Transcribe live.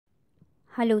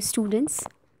Hello students,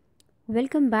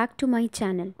 welcome back to my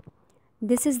channel.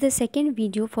 This is the second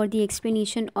video for the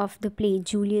explanation of the play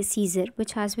Julius Caesar,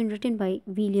 which has been written by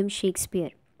William Shakespeare.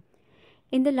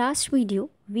 In the last video,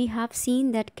 we have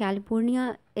seen that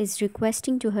Calpurnia is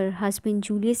requesting to her husband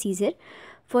Julius Caesar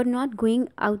for not going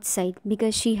outside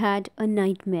because she had a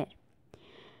nightmare.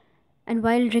 And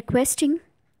while requesting,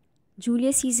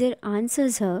 Julius Caesar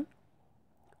answers her,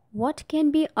 "What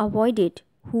can be avoided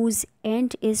whose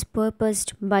end is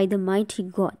purposed by the mighty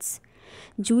gods?"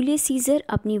 Julius Caesar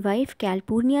अपनी wife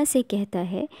कैल्पुर्निया से कहता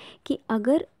है कि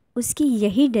अगर उसकी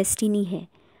यही destiny है,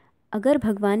 अगर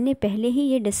भगवान ने पहले ही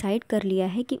ये डिसाइड कर लिया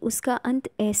है कि उसका अंत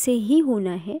ऐसे ही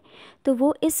होना है, तो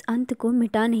वो इस अंत को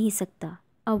मिटा नहीं सकता,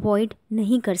 अवॉइड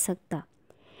नहीं कर सकता.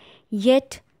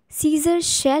 Yet scissor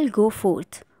shell go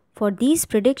fourth, for these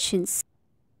predictions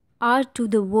are to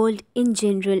the world in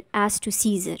general as to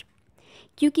scissor.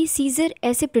 क्योंकि सीज़र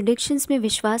ऐसे प्रेडिक्शंस में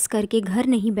विश्वास करके घर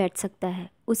नहीं बैठ सकता है,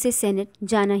 उसे सेनेट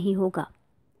जाना ही होगा.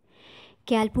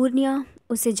 कैल्पुर्निया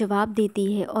उसे जवाब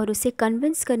देती है और उसे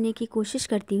कन्विंस करने की कोशिश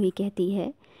करती हुई कहती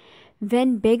है,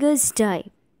 "When beggars die,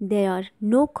 there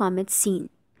are no comets seen."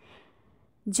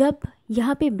 जब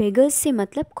यहाँ पे beggars से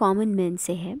मतलब कॉमन मैन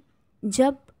से है,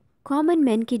 जब कॉमन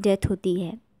मैन की डेथ होती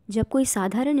है, जब कोई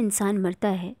साधारण इंसान मरता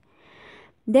है,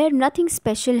 there nothing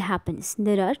special happens,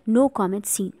 there are no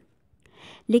comets seen.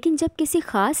 लेकिन जब किसी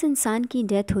ख़ास इंसान की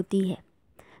डेथ होती है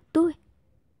तो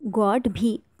गॉड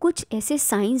भी कुछ ऐसे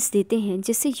साइंस देते हैं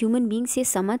जिससे ह्यूमन बींग्स ये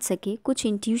समझ सके, कुछ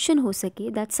इंट्यूशन हो सके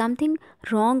दैट समथिंग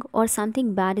रॉन्ग और something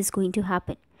bad is going to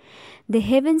happen. The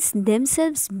havens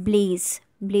themselves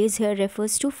Blaze here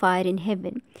refers to fire in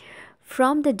heaven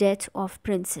from the death of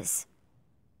princess.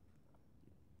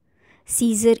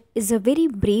 Caesar is a very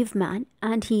brave man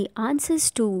and he answers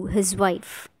to his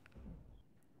wife,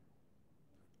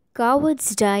 "Cowards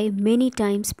die many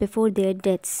times before their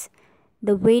deaths.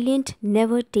 The valiant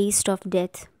never taste of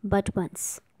death but once."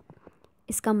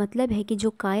 इसका मतलब है कि जो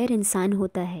कायर इंसान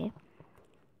होता है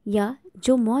या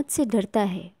जो मौत से डरता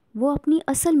है, वो अपनी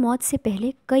असल मौत से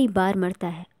पहले कई बार मरता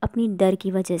है अपनी डर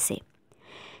की वजह से.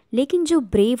 लेकिन जो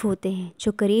ब्रेव होते हैं,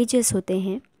 जो करेजियस होते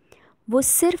हैं, वो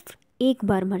सिर्फ एक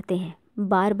बार मरते हैं,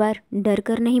 बार बार डर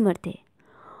कर नहीं मरते.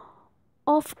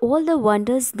 Of all the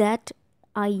wonders that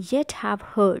I yet have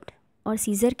heard, और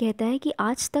सीज़र कहता है कि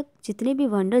आज तक जितने भी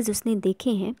वंडर्स उसने देखे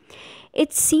हैं,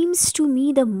 it seems to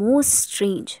me the most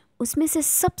strange, उसमें से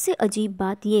सबसे अजीब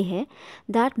बात यह है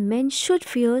that man should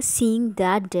fear seeing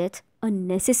that death a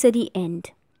necessary and,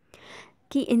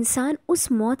 कि इंसान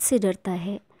उस मौत से डरता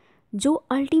है जो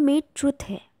अल्टीमेट ट्रुथ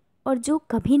है और जो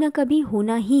कभी ना कभी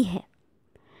होना ही है.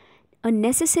 A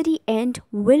necessary and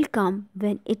will come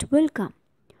when it will come.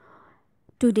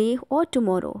 Today और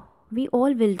tomorrow we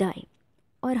all will die,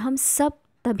 और हम सब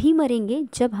तभी मरेंगे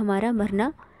जब हमारा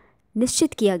मरना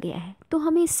निश्चित किया गया है, तो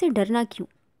हमें इससे डरना क्यों?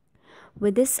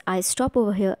 With this, I stop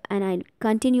over here and I'll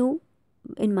continue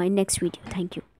in my next video. Thank you.